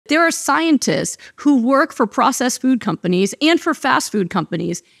there are scientists who work for processed food companies and for fast food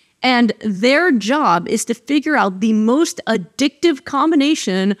companies, and their job is to figure out the most addictive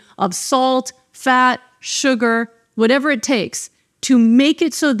combination of salt, fat, sugar, whatever it takes to make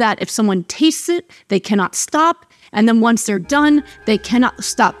it so that if someone tastes it, they cannot stop. And then once they're done, they cannot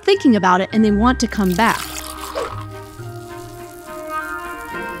stop thinking about it and they want to come back.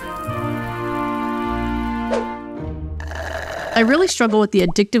 I really struggle with the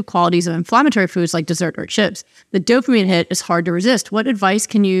addictive qualities of inflammatory foods like dessert or chips. The dopamine hit is hard to resist. What advice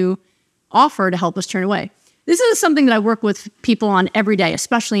can you offer to help us turn away? This is something that I work with people on every day,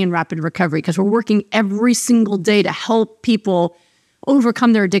 especially in rapid recovery, because we're working every single day to help people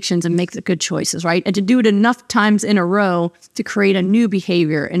overcome their addictions and make the good choices, right? And to do it enough times in a row to create a new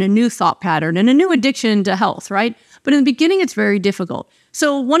behavior and a new thought pattern and a new addiction to health, right? But in the beginning, it's very difficult.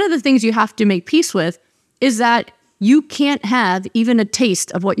 So one of the things you have to make peace with is that you can't have even a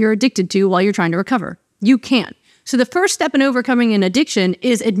taste of what you're addicted to while you're trying to recover. You can't. So the first step in overcoming an addiction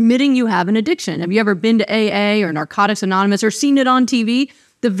is admitting you have an addiction. Have you ever been to AA or Narcotics Anonymous or seen it on TV?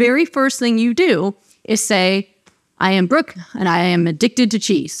 The very first thing you do is say, I am Brooke and I am addicted to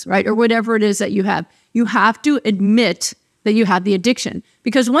cheese, right? Or whatever it is that you have. You have to admit that you have the addiction.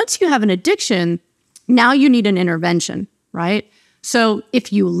 Because once you have an addiction, now you need an intervention, right? So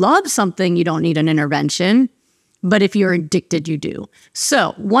if you love something, you don't need an intervention. But if you're addicted, you do.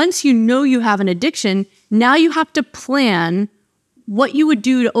 So once you know you have an addiction, now you have to plan what you would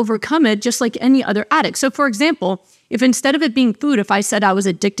do to overcome it, just like any other addict. So for example, if instead of it being food, if I said I was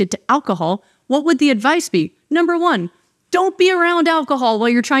addicted to alcohol, what would the advice be? Number one, don't be around alcohol while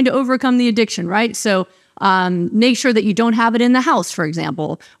you're trying to overcome the addiction, right? So make sure that you don't have it in the house, for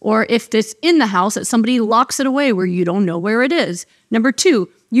example. Or if it's in the house, that somebody locks it away where you don't know where it is. Number two,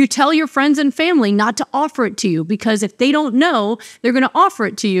 you tell your friends and family not to offer it to you, because if they don't know, they're going to offer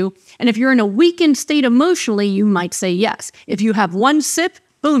it to you. And if you're in a weakened state emotionally, you might say yes. If you have one sip,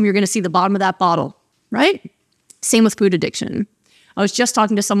 boom, you're going to see the bottom of that bottle, right? Same with food addiction. I was just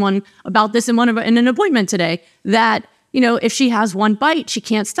talking to someone about this in an appointment today that, if she has one bite, she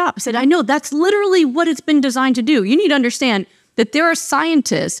can't stop. I said, I know, that's literally what it's been designed to do. You need to understand that there are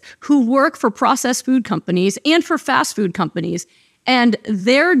scientists who work for processed food companies and for fast food companies, and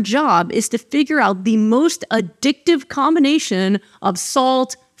their job is to figure out the most addictive combination of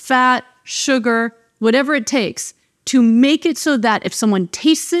salt, fat, sugar, whatever it takes to make it so that if someone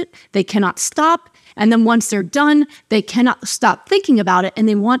tastes it, they cannot stop. And then once they're done, they cannot stop thinking about it and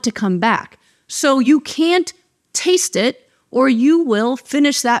they want to come back. So you can't taste it or you will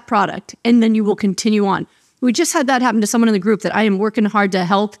finish that product and then you will continue on. We just had that happen to someone in the group that I am working hard to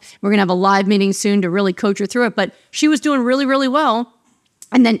help. We're going to have a live meeting soon to really coach her through it. But she was doing really, really well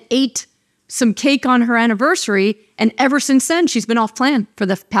and then ate some cake on her anniversary. And ever since then, she's been off plan for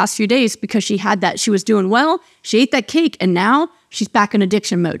the past few days because she had that. She was doing well. She ate that cake and now she's back in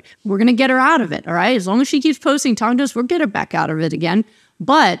addiction mode. We're going to get her out of it, all right? As long as she keeps posting, talking to us, we'll get her back out of it again.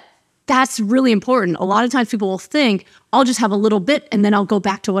 But that's really important. A lot of times people will think, I'll just have a little bit and then I'll go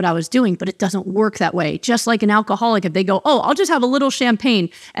back to what I was doing, but it doesn't work that way. Just like an alcoholic, if they go, oh, I'll just have a little champagne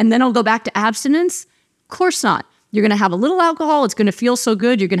and then I'll go back to abstinence. Of course not. You're going to have a little alcohol. It's going to feel so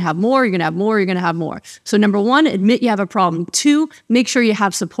good. You're going to have more. You're going to have more. You're going to have more. So number one, admit you have a problem. Two, make sure you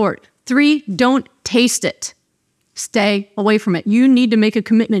have support. Three, don't taste it. Stay away from it. You need to make a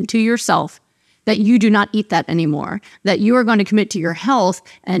commitment to yourself that you do not eat that anymore, that you are going to commit to your health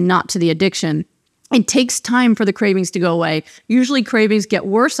and not to the addiction. It takes time for the cravings to go away. Usually cravings get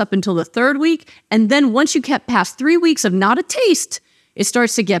worse up until the third week. And then once you get past 3 weeks of not a taste, it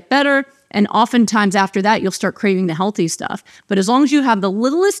starts to get better. And oftentimes after that, you'll start craving the healthy stuff. But as long as you have the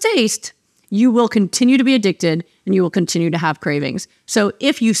littlest taste, you will continue to be addicted and you will continue to have cravings. So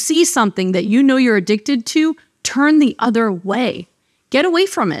if you see something that you know you're addicted to, turn the other way. Get away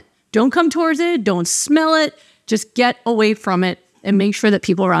from it. Don't come towards it. Don't smell it. Just get away from it and make sure that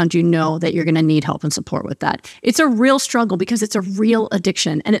people around you know that you're going to need help and support with that. It's a real struggle because it's a real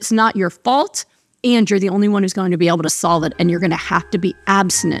addiction and it's not your fault and you're the only one who's going to be able to solve it and you're going to have to be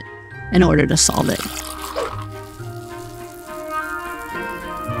abstinent in order to solve it.